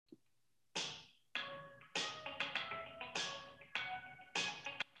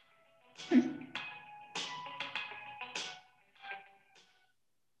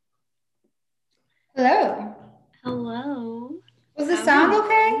sound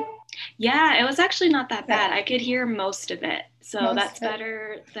okay? Yeah, it was actually not that bad. Okay. I could hear most of it. So Most that's of it.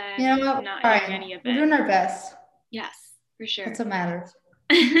 better You than know what? not hearing Fine. any of We're it. doing our best. Yes, for That's sure. what matters.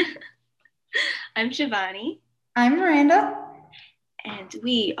 I'm Shivani, I'm Miranda. and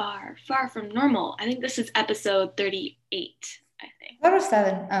we are Far From Normal. I think this is episode 38, I think. That was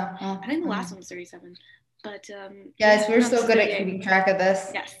seven. I think the I last know. one was 37. But Guys, we're no, this so is good at 38. keeping track of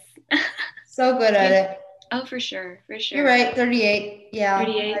this. Yes. So good at Yeah. it. Oh, for sure, for You're sure. right, 38. Yeah, my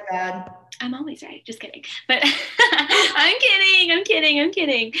 38. bad. I'm always right. Just kidding. But I'm kidding. I'm kidding. I'm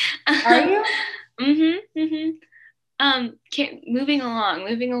kidding. Are you? Mm-hmm. Moving along,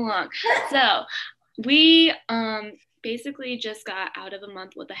 moving along. So we basically just got out of a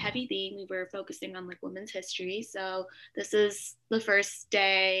month with a heavy theme. We were focusing on like women's history. So this is the first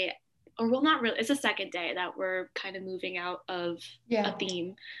day, or well, not really, it's the second day that we're kind of moving out of a Yeah.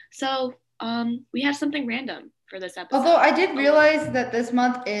 theme. So we have something random for this Although episode. I did realize that this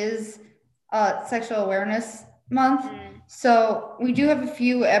month is Sexual Awareness Month. Mm, So we do have a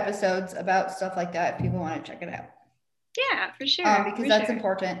few episodes about stuff like that if people want to check it out. yeah, for sure, Because for that's sure.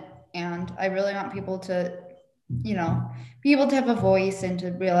 important. And I really want people to, be able to have a voice and to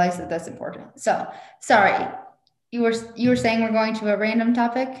realize that that's important. So, sorry, you were saying we're going to a random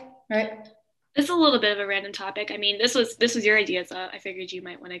topic, right? This is a little bit of a random topic. I mean, this was your idea, so I figured you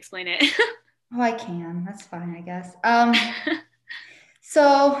might want to explain it. Oh, I can. That's fine, I guess.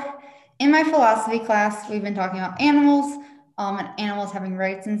 So in my philosophy class, we've been talking about animals, and animals having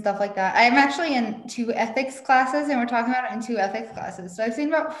rights and stuff like that. I'm actually in two ethics classes, and we're talking about it in two ethics classes. So I've seen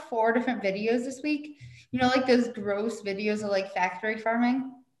about 4 different videos this week. Like those gross videos of like factory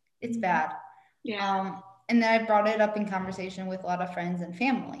farming. It's bad. Yeah. And then I brought it up in conversation with a lot of friends and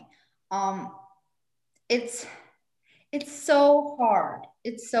family. Um, it's it's so hard.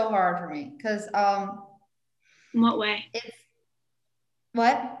 It's so hard for me because In what way? it's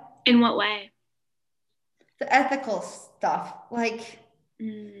what In what way? the ethical stuff. Like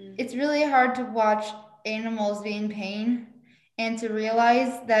Mm, it's really hard to watch animals be in pain and to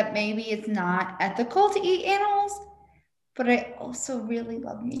realize that maybe it's not ethical to eat animals, but I also really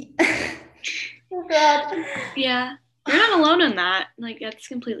love meat. Oh God. yeah. You're not alone in that. Like that's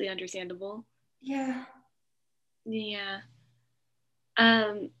completely understandable. Yeah. Yeah.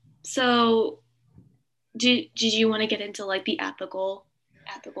 Um, so did you want to get into like the ethical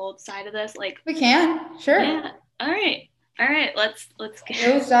side of this? Like, We can, sure. yeah. All right. All right. Let's get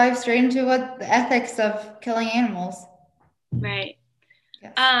Let's dive straight into what the ethics of killing animals. right.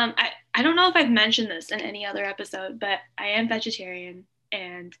 Yes. I don't know if I've mentioned this in any other episode, but I am vegetarian,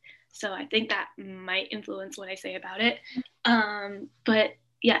 and so I think that might influence what I say about it. But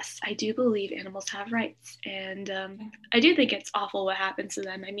yes, I do believe animals have rights, and I do think it's awful what happens to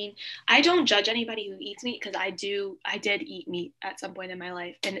them. I mean, I don't judge anybody who eats meat because I did eat meat at some point in my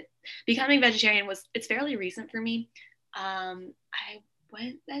life, and becoming vegetarian it's fairly recent for me. I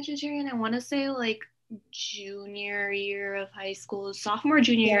went vegetarian. I want to say like junior year of high school, sophomore,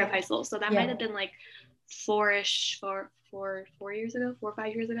 junior year of Yeah. high school. So that might Yeah. have been like 4 years ago, 4 or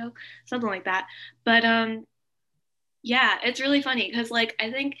 5 years ago, something like that. But yeah, it's really funny because like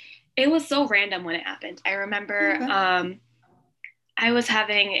I think it was so random when it happened. I remember Okay. I was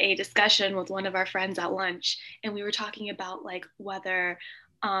having a discussion with one of our friends at lunch, and we were talking about like whether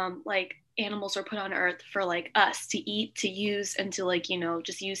like animals are put on earth for like us to eat, to use, and to like,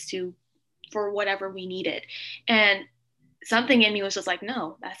 just use to for whatever we needed. And something in me was just like,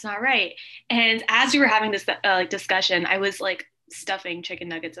 no, that's not right. And as we were having this like discussion, I was like stuffing chicken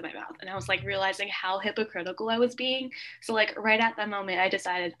nuggets in my mouth, and I was like realizing how hypocritical I was being. So like right at that moment, I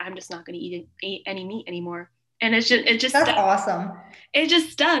decided I'm just not going to eat any meat anymore. And it just That's stuck. awesome. It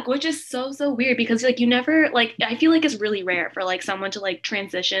just stuck, which is so weird because like you never like I feel like it's really rare for like someone to like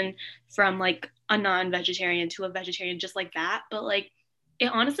transition from like a non-vegetarian to a vegetarian just like that. But like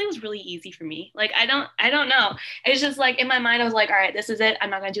it honestly was really easy for me. Like I don't know. It's just like in my mind I was like, all right, this is it. I'm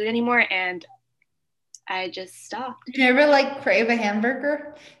not gonna do it anymore, and I just stopped. You never like crave a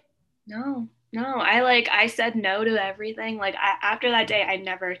hamburger? No, no. I said no to everything. Like after that day, I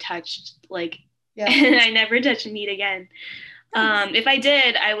never touched like Yeah. I never touched meat again. If I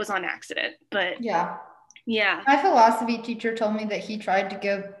did, I was on accident. But Yeah. yeah. My philosophy teacher told me that he tried to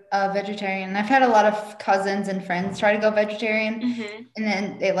go vegetarian. I've had a lot of cousins and friends try to go vegetarian, Mm-hmm. and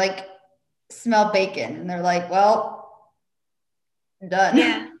then they like smell bacon, and they're like, "Well, I'm Yeah. done."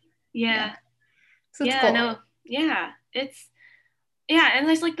 Yeah, Yeah. so it's Yeah. cool. No. Yeah. Yeah, and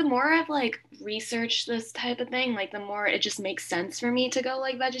it's like the more I've like researched this type of thing, like the more it just makes sense for me to go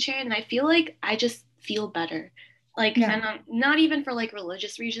like vegetarian. And I feel like I just feel better Like, Yeah. and not even for like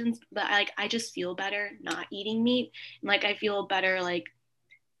religious reasons, but like I just feel better not eating meat. And, like I feel better like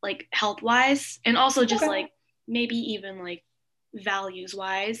health wise, and also just Okay. like maybe even like values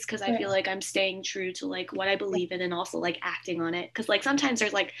wise, because I feel Right. like I'm staying true to like what I Yeah. believe in and also like acting on it, because like sometimes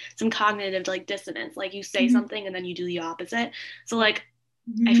there's like some cognitive like dissonance, like you say Mhm. something and then you do the opposite. So like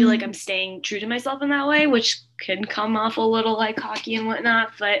I feel like I'm Mhm. staying true to myself in that way, which can come off a little like cocky and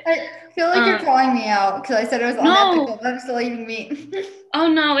whatnot, but I feel like you're um calling me out because I said it was unethical, no. but I'm still eating meat. Oh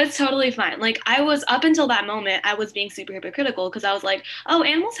no, it's totally fine. Like I was up until that moment, I was being super hypocritical because I was like, oh,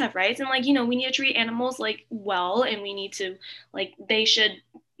 animals have rights and like, we need to treat animals like well and we need to like they should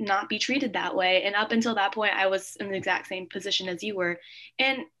not be treated that way. And up until that point, I was in the exact same position as you were.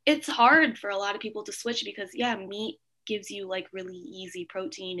 And it's hard for a lot of people to switch because yeah, meat gives you like really easy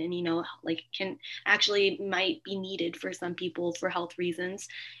protein and like can actually might be needed for some people for health reasons.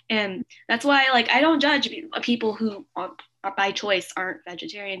 And that's why like I don't judge people who by choice aren't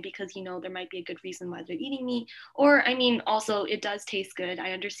vegetarian because there might be a good reason why they're eating meat, or I mean also it does taste good,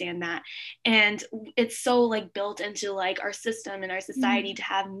 I understand that, and it's so like built into like our system and our society to Mhm.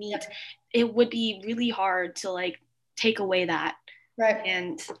 have meat. Yep. It would be really hard to like take away that Right.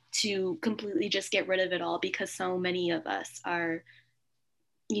 and to completely just get rid of it all because so many of us are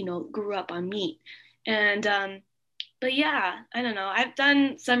grew up on meat. And but yeah, I don't know. I've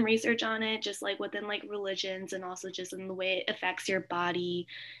done some research on it, just like within like religions and also just in the way it affects your body.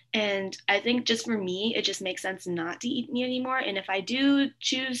 And I think just for me, it just makes sense not to eat meat anymore. And if I do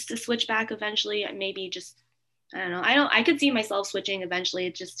choose to switch back eventually, maybe just, I don't know. I could see myself switching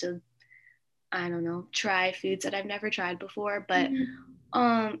eventually just to, I don't know, try foods that I've never tried before. But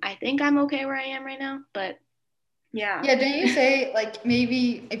Mhm. I think I'm okay where I am right now. But yeah. Yeah, didn't you say like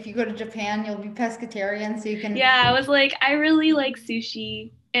maybe if you go to Japan, you'll be pescatarian so you can. Yeah, I was like, I really like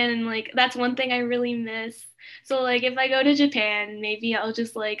sushi, and like that's one thing I really miss. So like if I go to Japan, maybe I'll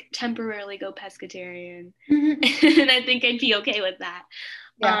just like temporarily go pescatarian. Mhm. And I think I'd be okay with that.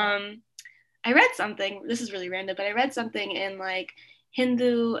 Yeah. Um, I read something, this is really random, but I read something in like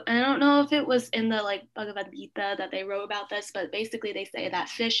Hindu, and I don't know if it was in the like Bhagavad Gita that they wrote about this, but basically they say that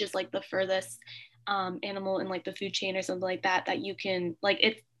fish is like the furthest animal in like the food chain or something like that, that you can like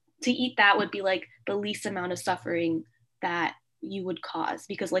it to eat that would be like the least amount of suffering that you would cause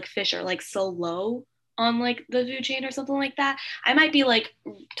because like fish are like so low on like the food chain or something like that. I might be like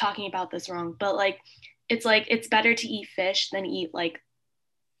talking about this wrong, but like it's better to eat fish than eat like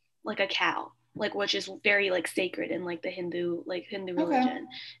a cow, like which is very like sacred in like the Hindu Okay. religion.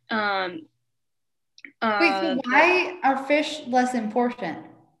 Um, Wait, so but why are fish less important?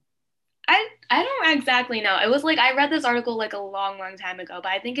 I don't exactly know. It was like I read this article like a long, long time ago,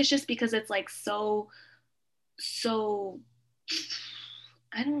 but I think it's just because it's like so.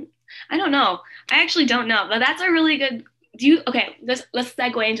 I don't I don't know. I actually don't know, but that's a really good. Do you okay? Let's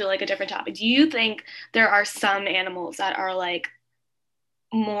segue into like a different topic. Do you think there are some animals that are like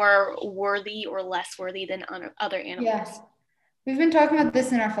more worthy or less worthy than other Yeah. animals? We've been talking about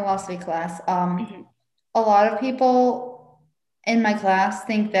this in our philosophy class. Mm-hmm. A lot of people in my class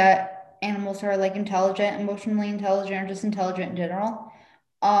think that animals are like intelligent, emotionally intelligent, or just intelligent in general,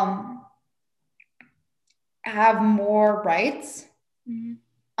 um, have more rights.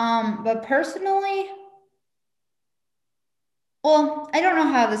 Mm-hmm. But personally, well, I don't know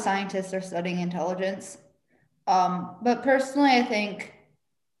how the scientists are studying intelligence. But personally, I think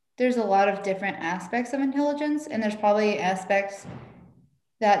there's a lot of different aspects of intelligence, and there's probably aspects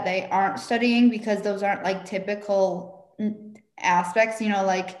that they aren't studying because those aren't like typical aspects,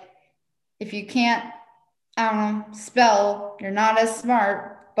 like if you can't, I don't know, spell, you're not as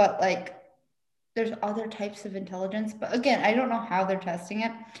smart, but like there's other types of intelligence. But again, I don't know how they're testing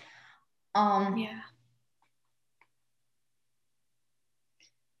it. Um, Yeah.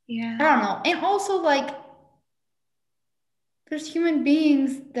 I Yeah. don't know. And also like there's human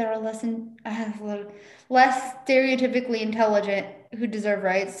beings that are less stereotypically intelligent who deserve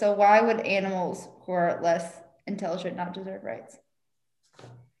rights. So why would animals who are less intelligent not deserve rights?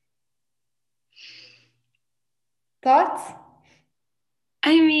 Thoughts?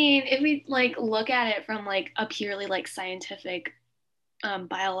 I mean, if we like look at it from like a purely like scientific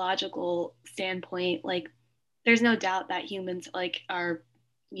biological standpoint, like there's no doubt that humans like are,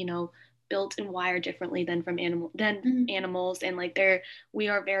 you know, built and wired differently than Mhm. animals, and like we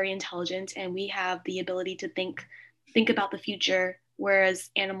are very intelligent and we have the ability to think about the future, whereas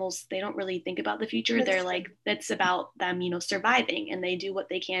animals, they don't really think about the future. That's They're true. like it's about them, surviving, and they do what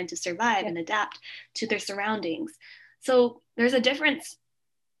they can to survive Yeah. and adapt to their surroundings. So there's a difference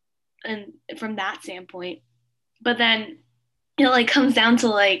and from that standpoint. But then it like comes down to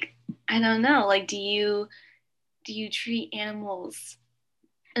like, I don't know, like do you treat animals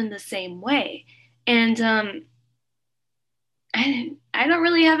in the same way? And I don't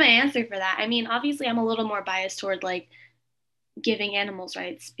really have an answer for that. I mean, obviously, I'm a little more biased toward like giving animals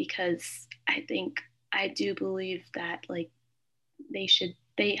rights because I think I do believe that like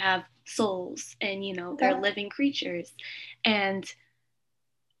they have souls and they're Okay. living creatures, and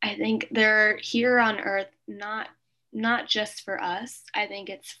I think they're here on Earth not just for us. I think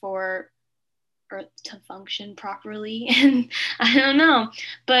it's for Earth to function properly, and I don't know,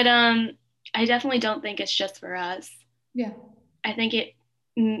 but I definitely don't think it's just for us. Yeah. I think it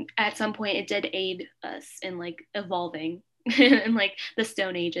at some point it did aid us in like evolving in like the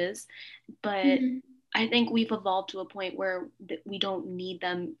Stone Ages, but Mhm. I think we've evolved to a point where we don't need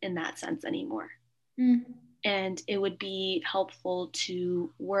them in that sense anymore. Mm. And it would be helpful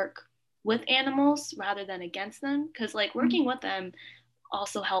to work with animals rather than against them, because like working Mm. with them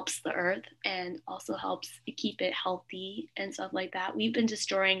also helps the earth and also helps keep it healthy and stuff like that. We've been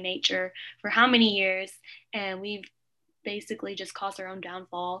destroying nature for how many years, and we've basically just caused our own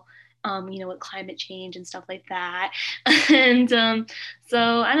downfall. With climate change and stuff like that. And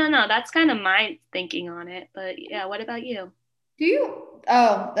so I don't know. That's kind of my thinking on it. But yeah, what about you? Do you,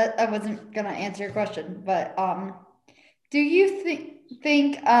 oh, that I wasn't gonna answer your question, but do you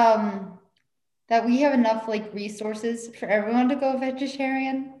think that we have enough like resources for everyone to go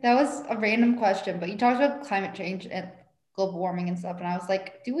vegetarian? That was a random question, but you talked about climate change and global warming and stuff, and I was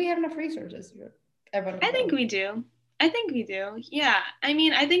like, do we have enough resources for everyone I to think go? we do. I think we do. Yeah. I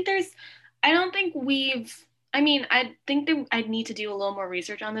mean, I don't think I mean, I think that I'd need to do a little more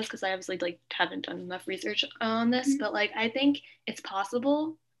research on this because I obviously like haven't done enough research on this, Mhm. but like I think it's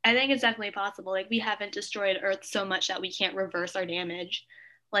possible. I think it's definitely possible. Like we haven't destroyed Earth so much that we can't reverse our damage.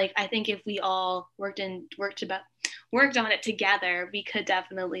 Like I think if we all worked on it together, we could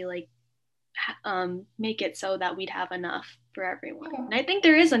definitely like make it so that we'd have enough for everyone. Okay. And I think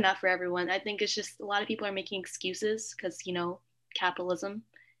there is enough for everyone. I think it's just a lot of people are making excuses because, capitalism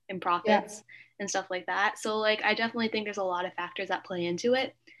and Yeah. profits and stuff like that. So, like, I definitely think there's a lot of factors that play into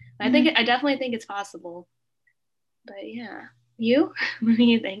it. Mhm. I definitely think it's possible. But yeah, you? What do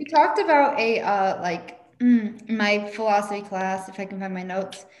you We think? talked about a in my philosophy class, if I can find my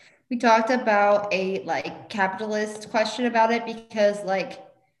notes. We talked about a like capitalist question about it because like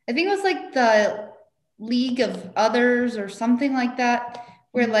I think it was like the League of Others or something like that,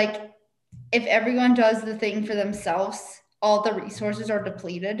 where Mm-hmm. like if everyone does the thing for themselves, all the resources are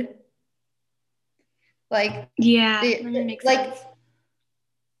depleted. Like Yeah, the that makes like sense.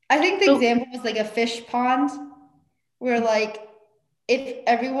 I think the But example was like a fish pond where like if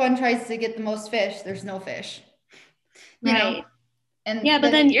everyone tries to get the most fish, there's no fish, you know? right. Yeah, And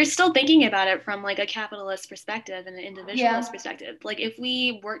but then then, you're still thinking about it from like a capitalist perspective and an individualist yeah, perspective. Like if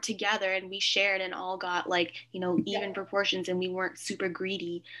we worked together and we shared and all got like, yeah, even proportions and we weren't super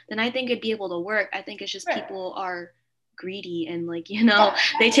greedy, then I think it'd be able to work. I think it's just right. people are greedy and like, Yeah,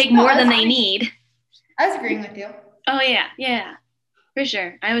 they take no, more than they need. I was agreeing with you. Oh yeah, yeah, for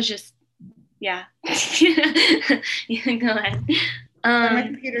sure. I was just yeah. Yeah, go ahead. Sorry, my Um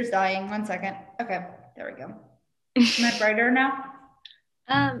computer's dying. 1 second. Okay, there we go. Am I brighter now?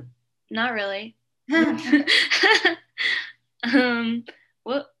 um not really. Okay. Um,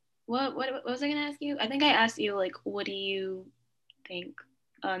 what, what was I gonna ask you? I think I asked you like, what do you think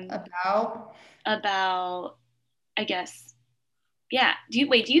um About, about? I guess, yeah. Do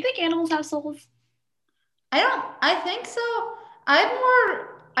you think animals have souls? I think so. I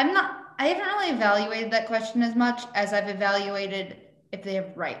haven't really evaluated that question as much as I've evaluated if they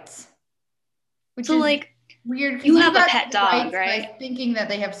have rights, which So is like, weird you because you have a got pet the dog, rights right? by thinking that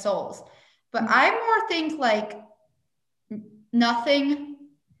they have souls. But Mhm. I more think like nothing,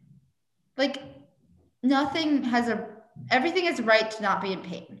 like nothing has a, everything has a right to not be in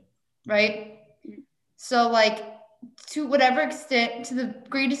pain, right? So, like, to whatever extent, to the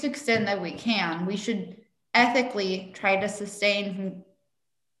greatest extent that we can, we should ethically try to sustain from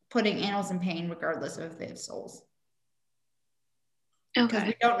putting animals in pain, regardless of if they have souls. Because we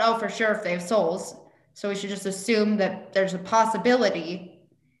Okay, don't know for sure if they have souls. So, we should just assume that there's a possibility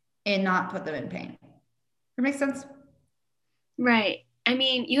and not put them in pain. That makes sense? right. I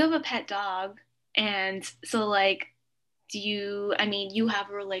mean, you have a pet dog, and so like, I mean, you have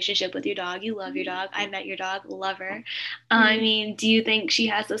a relationship with your dog. You love your dog. I met your dog, love her. I Mhm. mean, do you think she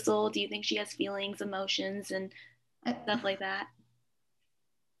has a soul? Do you think she has feelings, emotions, and stuff like that?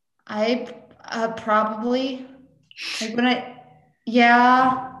 I probably like when I,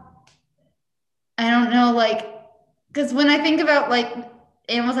 yeah, I don't know, like, because when I think about like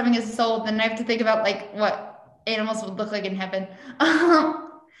animals having a soul, then I have to think about like what animals would look like in heaven.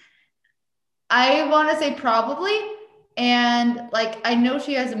 I want to say probably. And like, I know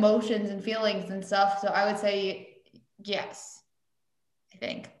she has emotions and feelings and stuff. So I would say yes, I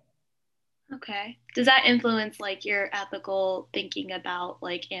think. Okay. Does that influence like your ethical thinking about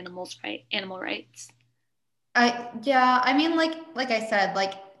like animal rights? Yeah, I mean, like I said,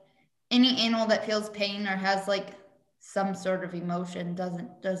 like any animal that feels pain or has like some sort of emotion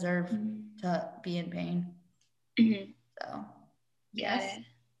doesn't deserve to be in pain. Hmm. So, Got yes.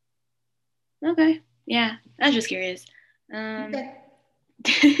 it. Okay. Yeah, I was just curious. Um, Okay.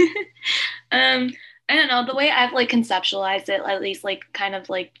 um, I don't know, the way I've like conceptualized it, at least like kind of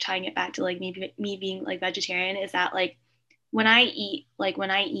like tying it back to like me being like vegetarian, is that like when I eat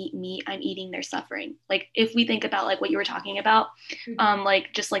meat, I'm eating their suffering. Like if we think about like what you were talking about,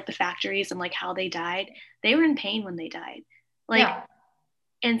 like just like the factories and like how they died, they were in pain when they died. Like, Yeah.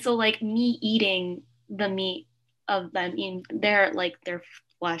 and so like me eating the meat of them in their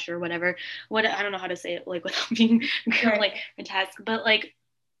flesh or whatever. What I don't know how to say it like without being Right. like grotesque, but like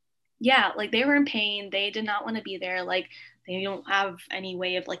yeah, like they were in pain. They did not want to be there. Like they don't have any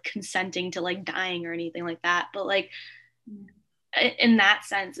way of like consenting to like dying or anything like that. But like in that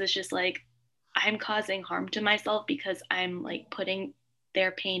sense, it's just like I'm causing harm to myself because I'm like putting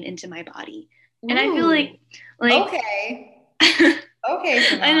their pain into my body. And I feel Ooh. like Okay. I Okay,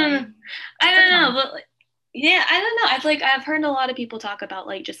 don't know. Sonali. I That's a don't know, con. but like, yeah, I don't know. I've heard a lot of people talk about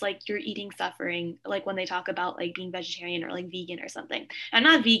like just like you're eating suffering, like when they talk about like being vegetarian or like vegan or something. I'm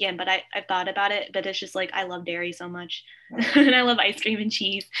not vegan, but I've thought about it, but it's just like I love dairy so much. And I love ice cream and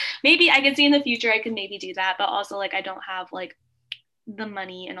cheese. Maybe I could see in the future I could maybe do that, but also like I don't have like the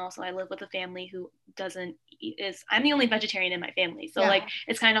money, and also I live with a family who doesn't is I'm the only vegetarian in my family, so like Yeah.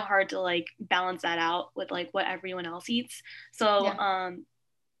 it's kind of hard to like balance that out with like what everyone else eats. So Yeah.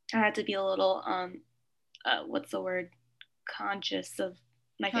 I had to be a little what's the word, conscious of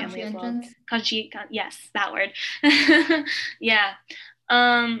my family as well. Conscientious. Yes, that word. Yeah.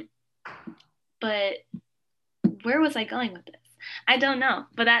 um but where was I going with this? I don't know,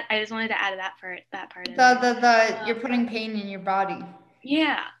 but that I just wanted to add that part in there. You're putting pain in your body.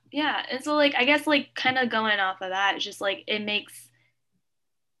 Yeah, yeah. And so like I guess like kind of going off of that, it's just like it makes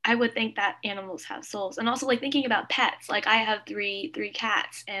I would think that animals have souls. And also like thinking about pets. Like I have three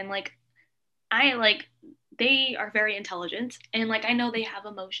cats, and like I like they are very intelligent, and like I know they have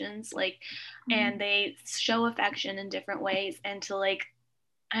emotions, like, and Mhm. they show affection in different ways, and to like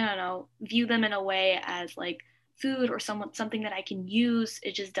I don't know, view them in a way as like food or something that I can use,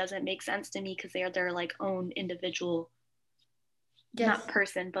 it just doesn't make sense to me because they are their like own individual, not Yes.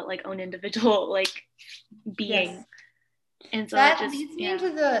 person, but like own individual like Yes. being. And so it That just, leads me yeah. into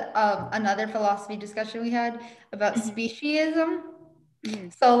the another philosophy discussion we had about Mm-hmm. speciesism. Mm-hmm.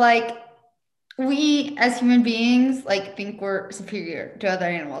 So like we as human beings like think we're superior to other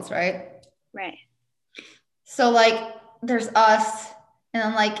animals, right? Right. So like there's us, and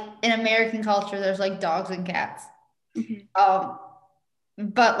then like in American culture there's like dogs and cats. Mm-hmm. Um,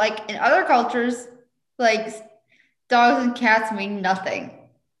 but like in other cultures, like dogs and cats mean nothing,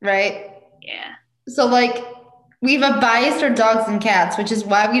 right? Yeah. So like we have a bias for dogs and cats, which is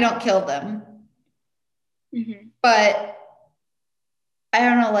why we don't kill them. Mm-hmm. But I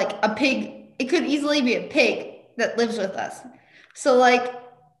don't know, like a pig, it could easily be a pig that lives with us. So like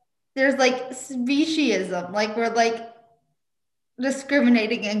there's like speciesism, like we're like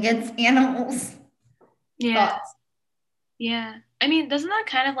discriminating against animals. Yeah. Thoughts. Yeah. I mean, doesn't that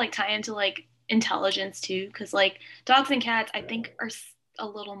kind of like tie into like intelligence too? Because like dogs and cats, I think, are a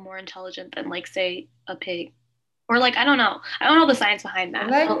little more intelligent than like, say, a pig. Or like, I don't know. I don't know the science behind Are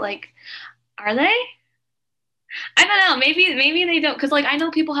that, they? but like, are they? I don't know. Maybe they don't, because like I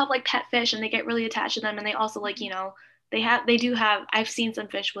know people have like pet fish and they get really attached to them, and they also like they do have. I've seen some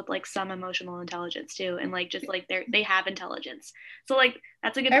fish with like some emotional intelligence too, and like just like they have intelligence. So like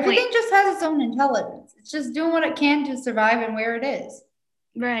that's a good point, Everything just has its own intelligence. It's just doing what it can to survive and where it is.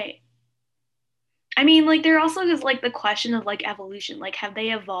 right? I mean, like there also is like the question of like evolution. Like, have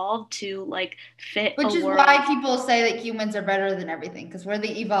they evolved to like fit a Which is why world? people say that humans are better than everything, because we're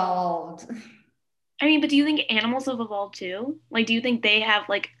the evolved. I mean, but do you think animals have evolved too? Like, do you think they have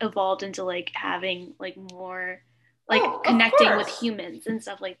like evolved into like having like more like Oh, of connecting with course. humans and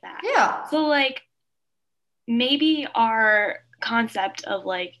stuff like that? Yeah. So like maybe our concept of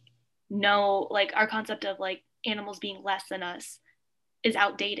like no, like our concept of like animals being less than us is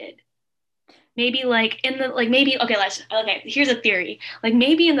outdated. Maybe like in the like maybe okay, let's okay, here's a theory. Like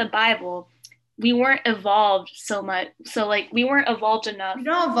maybe in the Bible we weren't evolved so much. So like we weren't evolved enough We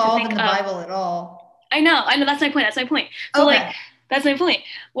don't to evolve in think the of Bible at all. I know, that's my point. That's my point. So like Okay. that's my point.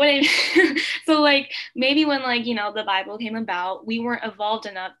 What I, so like maybe when like, the Bible came about, we weren't evolved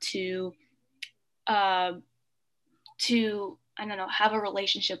enough to uh, to, I don't know, have a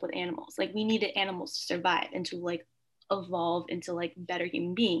relationship with animals. Like we needed animals to survive and to like evolve into like better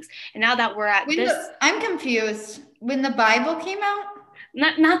human beings. And now that we're at this, I'm confused. When the Bible came out?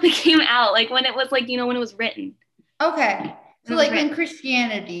 not that came out, like when it was like, when it was written. Okay. So like when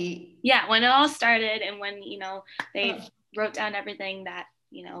Christianity. Yeah, when it all started and when, they wrote down everything that,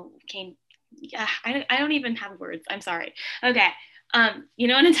 came. Yeah, I don't even have words. I'm sorry. Okay. You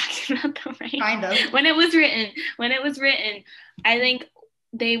know what I'm talking about though, right? Kind of. When it was written, I think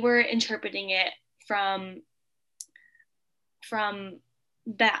they were interpreting it from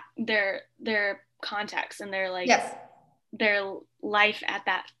that their context and their like yes. their life at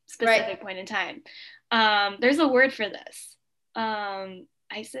that specific point in time. There's a word for this.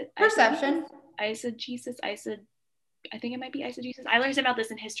 Perception. Eisegesis. I think it might be eisegesis. I learned about this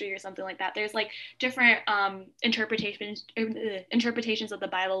in history or something like that. There's like different interpretations of the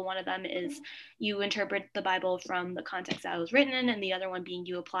Bible. One of them is you interpret the Bible from the context that it was written in, and the other one being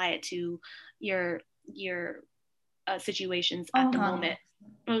you apply it to your situations at the moment.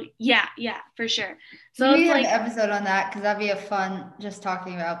 Well, yeah, for sure. So we have an episode on that because that'd be a fun just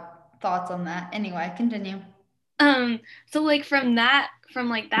talking about thoughts on that. Anyway, continue. So like from that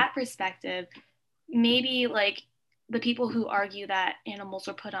perspective, maybe like the people who argue that animals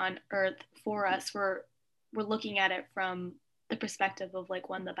were put on earth for us were looking at it from the perspective of like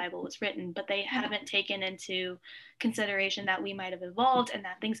when the Bible was written, but they haven't taken into consideration that we might have evolved and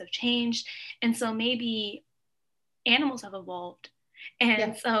that things have changed. And so maybe animals have evolved.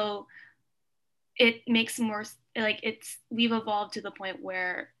 And so it makes more like we've evolved to the point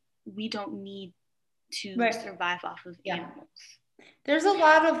where we don't need to survive off of animals. There's a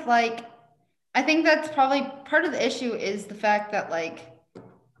lot of like, I think that's probably part of the issue is the fact that like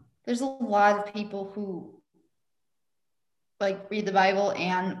there's a lot of people who like read the Bible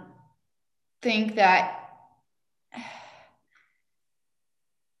and think that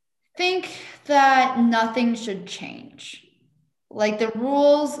nothing should change. Like the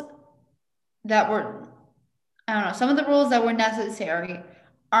rules that were, I don't know, some of the rules that were necessary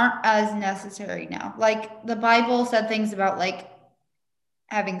aren't as necessary now. Like the Bible said things about like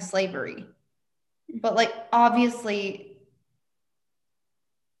having slavery, but like obviously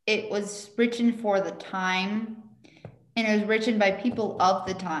it was written for the time and it was written by people of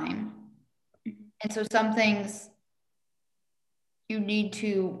the time. And so some things you need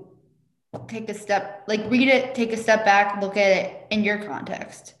to take a step, like read it, take a step back, look at it in your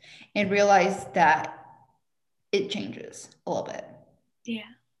context and realize that it changes a little bit. Yeah.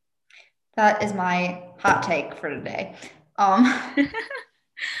 That is my hot take for today.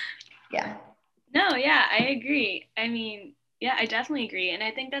 Yeah. No, yeah, I agree. I mean, yeah, I definitely agree. And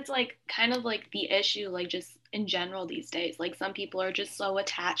I think that's like kind of like the issue, like just in general these days. Like some people are just so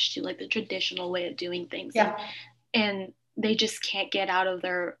attached to like the traditional way of doing things. Yeah. And they just can't get out of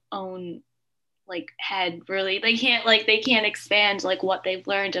their own like head really. They can't expand like what they've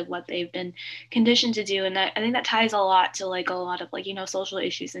learned of what they've been conditioned to do. And that, I think that ties a lot to like a lot of like social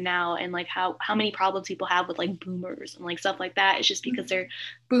issues and now and like how many problems people have with like boomers and like stuff like that. It's just because they're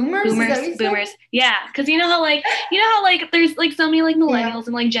boomers. Yeah, because you know how like there's like so many like millennials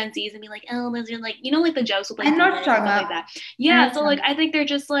and like Gen Zs and be like, oh, those are like like the jokes with like, I know what you're talking about. Like that. Yeah, so like I think they're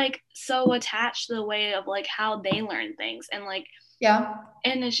just like so attached to the way of like how they learn things and like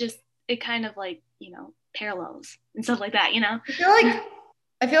and it's just it kind of like parallels and stuff like that. I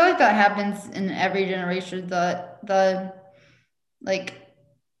feel like that happens in every generation. The like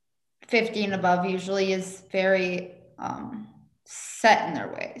 50 and above usually is very set in their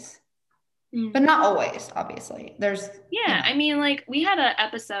ways. But not always, obviously. I mean, like we had an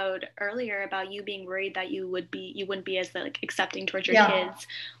episode earlier about you being worried that you wouldn't be as like accepting towards your kids,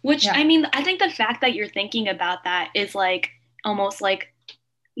 which I mean, I think the fact that you're thinking about that is like almost like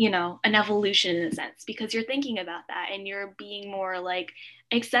an evolution in a sense, because you're thinking about that and you're being more like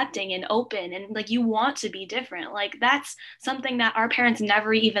accepting and open and like you want to be different. Like that's something that our parents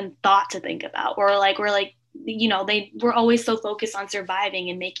never even thought to think about, or like we're like they were always so focused on surviving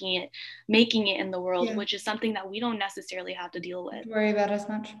and making it in the world, which is something that we don't necessarily have to deal with, worry about as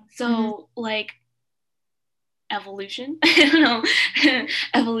much. So like evolution I don't know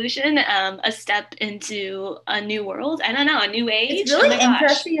evolution, a step into a new world, I don't know, a new age. It's really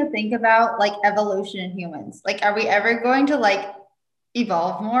interesting to think about like evolution in humans. Like are we ever going to like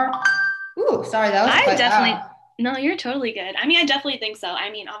evolve more? Ooh, sorry, that was quite definitely loud. No, you're totally good. I mean, I definitely think so.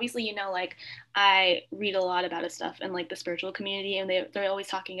 I mean, obviously, like I read a lot about this stuff in like the spiritual community, and they're always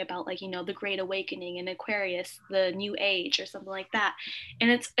talking about like the Great Awakening and Aquarius, the New Age, or something like that. And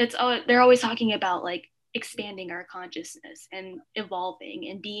it's they're always talking about like expanding our consciousness and evolving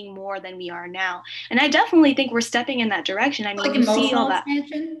and being more than we are now. And I definitely think we're stepping in that direction. I mean, Like you see all emotional that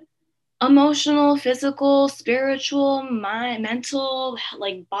expansion. emotional, physical, spiritual, mind, mental,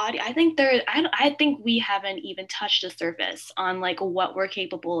 like body. I think I think we haven't even touched the surface on like what we're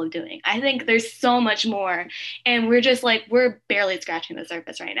capable of doing. I think there's so much more, and we're just like we're barely scratching the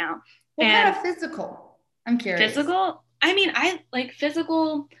surface right now. What kind And of physical? I'm curious. physical, I mean, I like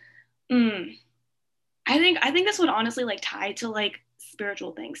physical. Mm, I think this would honestly like tie to like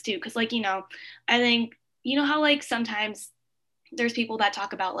spiritual things too, because like I think how like sometimes there's people that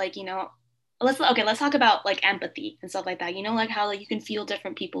talk about like let's talk about like empathy and stuff like that, like how like you can feel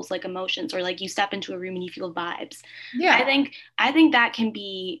different people's like emotions, or like you step into a room and you feel vibes. i Yeah. think I think that can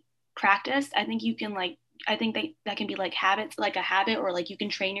be practiced. I think you can like I think that can be like habits, like a habit, or like you can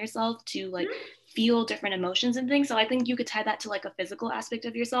train yourself to like feel different emotions and things. So I think you could tie that to like a physical aspect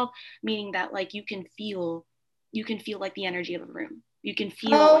of yourself, meaning that like you can feel like the energy of a room, you can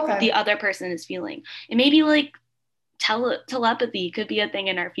feel Oh, like what okay. the other person is feeling, and maybe like telepathy could be a thing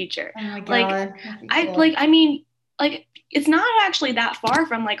in our future. Oh my Like God. That'd be I cool. like I mean like it's not actually that far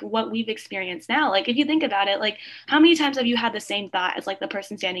from like what we've experienced now. Like if you think about it, like how many times have you had the same thought as like the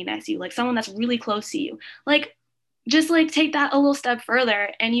person standing next to you, like someone that's really close to you? Like just like take that a little step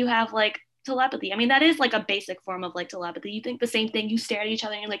further and you have like telepathy. I mean, that is like a basic form of like telepathy. You think the same thing, you stare at each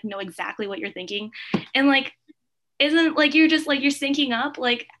other and you like know exactly what you're thinking. And like isn't like you're just like you're syncing up.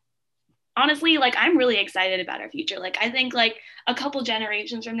 Like honestly, like I'm really excited about our future. Like I think like a couple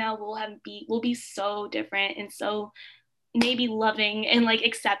generations from now we'll be so different and so maybe loving and like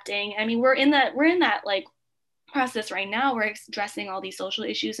accepting. I mean, we're in that like process right now. We're addressing all these social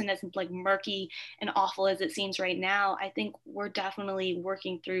issues, and as like murky and awful as it seems right now, I think we're definitely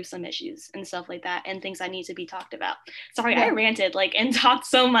working through some issues and stuff like that, and things that need to be talked about. Sorry, I Yeah. ranted like and talked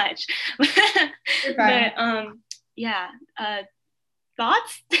so much. You're But fine. yeah,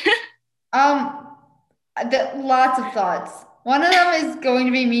 thoughts. Um, lots of thoughts. One of them is going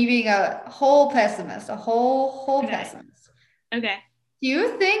to be me being a whole pessimist, a whole Okay. pessimist. Okay. Do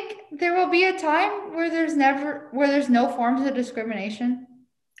you think there will be a time where there's no forms of discrimination?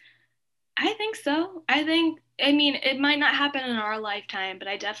 I think so. I mean, it might not happen in our lifetime, but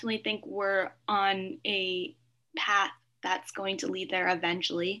I definitely think we're on a path that's going to lead there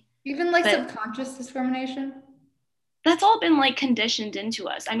eventually. Even like But subconscious discrimination? that's all been like conditioned into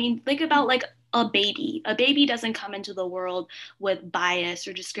us. I mean, think about like a baby. A baby doesn't come into the world with bias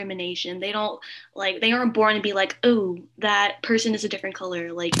or discrimination. They aren't born to be like, oh, that person is a different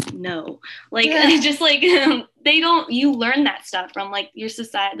color. Like, no. Like Yeah. just like they don't you learn that stuff from like your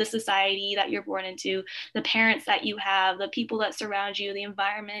society, the society that you're born into, the parents that you have, the people that surround you, the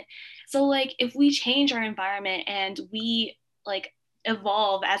environment. So like if we change our environment and we like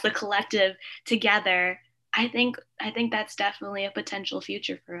evolve as a collective together, I think that's definitely a potential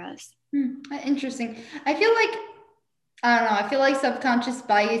future for us. Interesting. I feel like I don't know. I feel like subconscious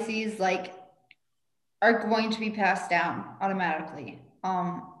biases like are going to be passed down automatically.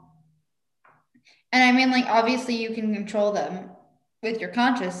 And I mean, like obviously you can control them with your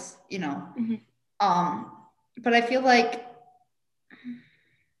conscious, Mm-hmm. Um, but I feel like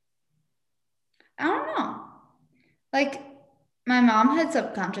I don't know. Like my mom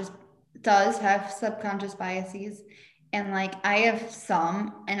does have subconscious biases, and like I have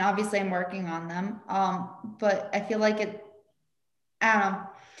some, and obviously I'm working on them. But I feel like I don't know.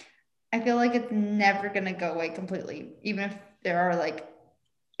 I feel like it's never gonna go away completely, even if there are like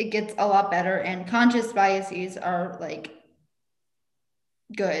it gets a lot better, and conscious biases are like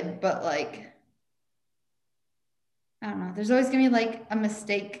good, but like I don't know. There's always gonna be like a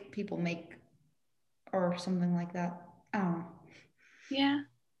mistake people make or something like that. I don't know. Yeah,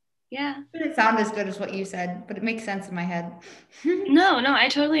 yeah. It didn't sound as good as what you said, but it makes sense in my head. No, no, I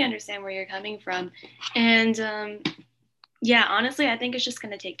totally understand where you're coming from. And yeah, honestly, I think it's just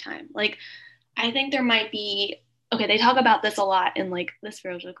going to take time. Like, I think there might be, okay, they talk about this a lot in like the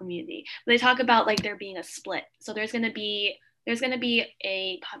spiritual community. They talk about like there being a split. So there's going to be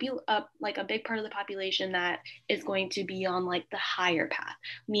like a big part of the population that is going to be on like the higher path,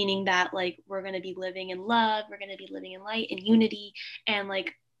 meaning that like we're going to be living in love, we're going to be living in light and unity, and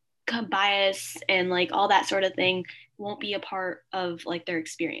like bias and like all that sort of thing won't be a part of like their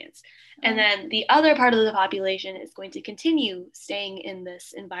experience. And Oh, then the other part of the population is going to continue staying in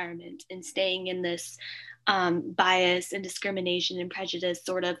this environment and staying in this bias and discrimination and prejudice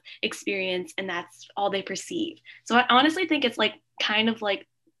sort of experience, and that's all they perceive. So I honestly think it's like kind of like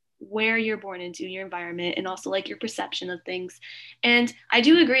where you're born into your environment and also like your perception of things. And I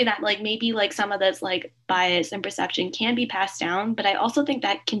do agree that like maybe like some of this like bias and perception can be passed down, but I also think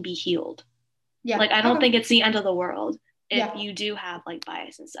that can be healed. Yeah. Like, I don't Okay. think it's the end of the world if Yeah. you do have like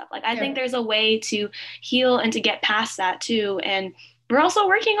bias and stuff. Like, I think Yeah. there's a way to heal and to get past that too. And we're also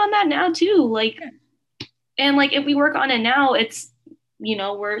working on that now too. Like, Yeah. and like if we work on it now, it's,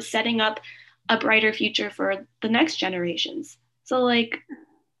 we're setting up a brighter future for the next generations. So like,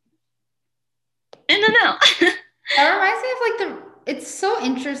 I don't know. That reminds me of like it's so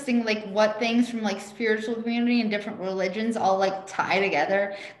interesting like what things from like spiritual community and different religions all like tie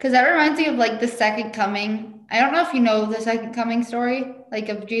together. Because that reminds me of like the second coming. I don't know if you know the second coming story, like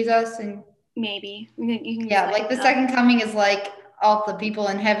of Jesus and Maybe you can yeah, explain like it the though. second coming is like all the people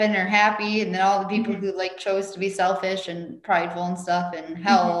in heaven are happy, and then all the people Mm-hmm. who like chose to be selfish and prideful and stuff in Mm-hmm.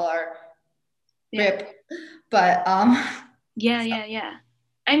 hell are Yeah. rip. But Yeah, so, yeah, yeah.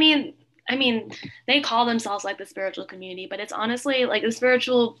 I mean, I mean, they call themselves like the spiritual community, but it's honestly like the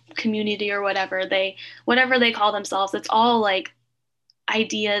spiritual community or whatever they call themselves, it's all like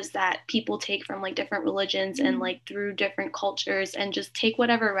ideas that people take from like different religions and like through different cultures and just take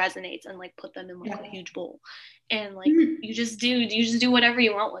whatever resonates and like put them in like yeah. a huge bowl. And like you just do whatever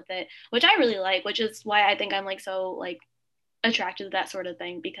you want with it, which I really like, which is why I think I'm like so like attracted to that sort of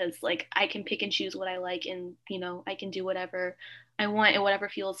thing because like I can pick and choose what I like and I can do whatever I want and whatever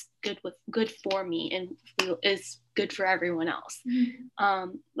feels good for me and is good for everyone else.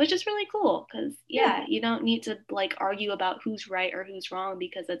 Which is really cool because Yeah. yeah, you don't need to like argue about who's right or who's wrong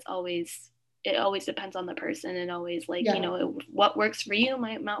because it always depends on the person and always like Yeah. what works for you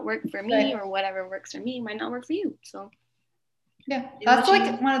might not work for me Right. or whatever works for me might not work for you. So Yeah, do that's what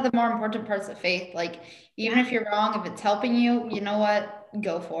like you one of the more important parts of faith. Like, even yeah if you're wrong, if it's helping you, you know what?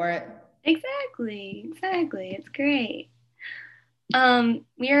 Go for it. exactly, it's great.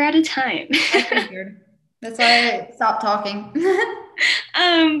 We are out of time. I figured. That's why I stopped talking.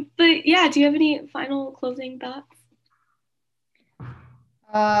 But yeah, do you have any final closing thoughts?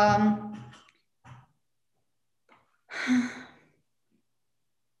 Um,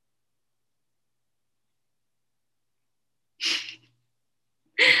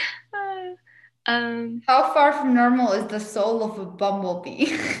 Uh, um, how far from normal is the soul of a bumblebee?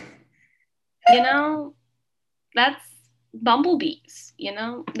 you know, that's bumblebees,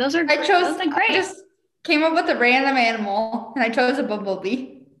 Those are those are I great. just came up with a random animal and I chose a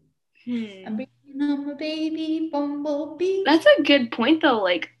bumblebee. I'm Hmm. bringing home a baby bumblebee. That's a good point though,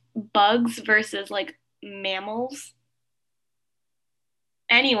 like bugs versus like mammals.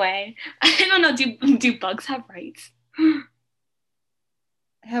 Anyway, I don't know, do bugs have rights?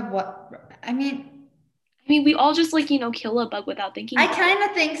 Have what? I mean, I mean, we all just like, kill a bug without thinking I about it. kind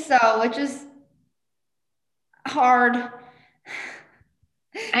of think so, which is hard. I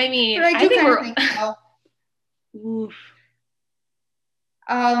But mean, I I do think kind of we're think so. oof.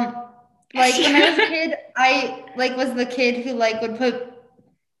 Um, like when I was a kid, I like was the kid who like would put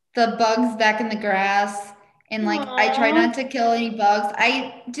the bugs back in the grass and like I try Aww. not to kill any bugs.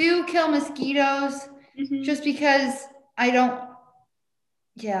 I do kill mosquitoes Hmm. just because I don't,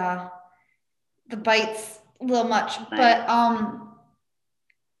 yeah, the bites a little much, But but I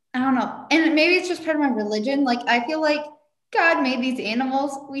don't know. And maybe it's just part of my religion. Like I feel like God made these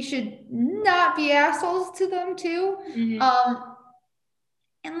animals. We should not be assholes to them too. mhm. Um,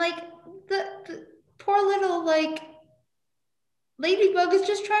 and like the poor little like ladybug is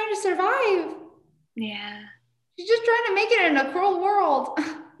just trying to survive. Yeah. She's just trying to make it in a cruel world.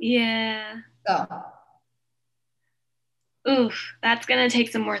 Yeah. So, Oof, that's gonna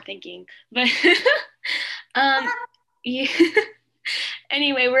take some more thinking. But um yeah.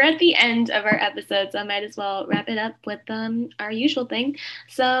 Anyway, we're at the end of our episode, so I might as well wrap it up with our usual thing.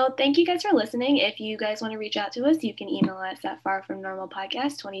 So thank you guys for listening. If you guys want to reach out to us, you can email us at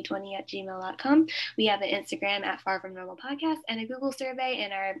farfromnormalpodcast2020@gmail.com. We have an Instagram at farfromnormalpodcast and a Google survey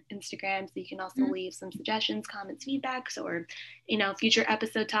in our Instagram, so you can also leave some suggestions, comments, feedbacks, or future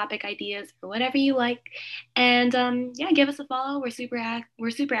episode topic ideas or whatever you like. And yeah, give us a follow. We're super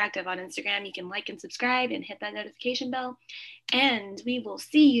active on Instagram. You can like and subscribe and hit that notification bell. And we will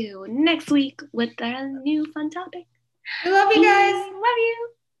see you next week with a new fun topic. we love you guys.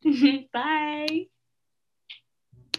 We love you. Bye.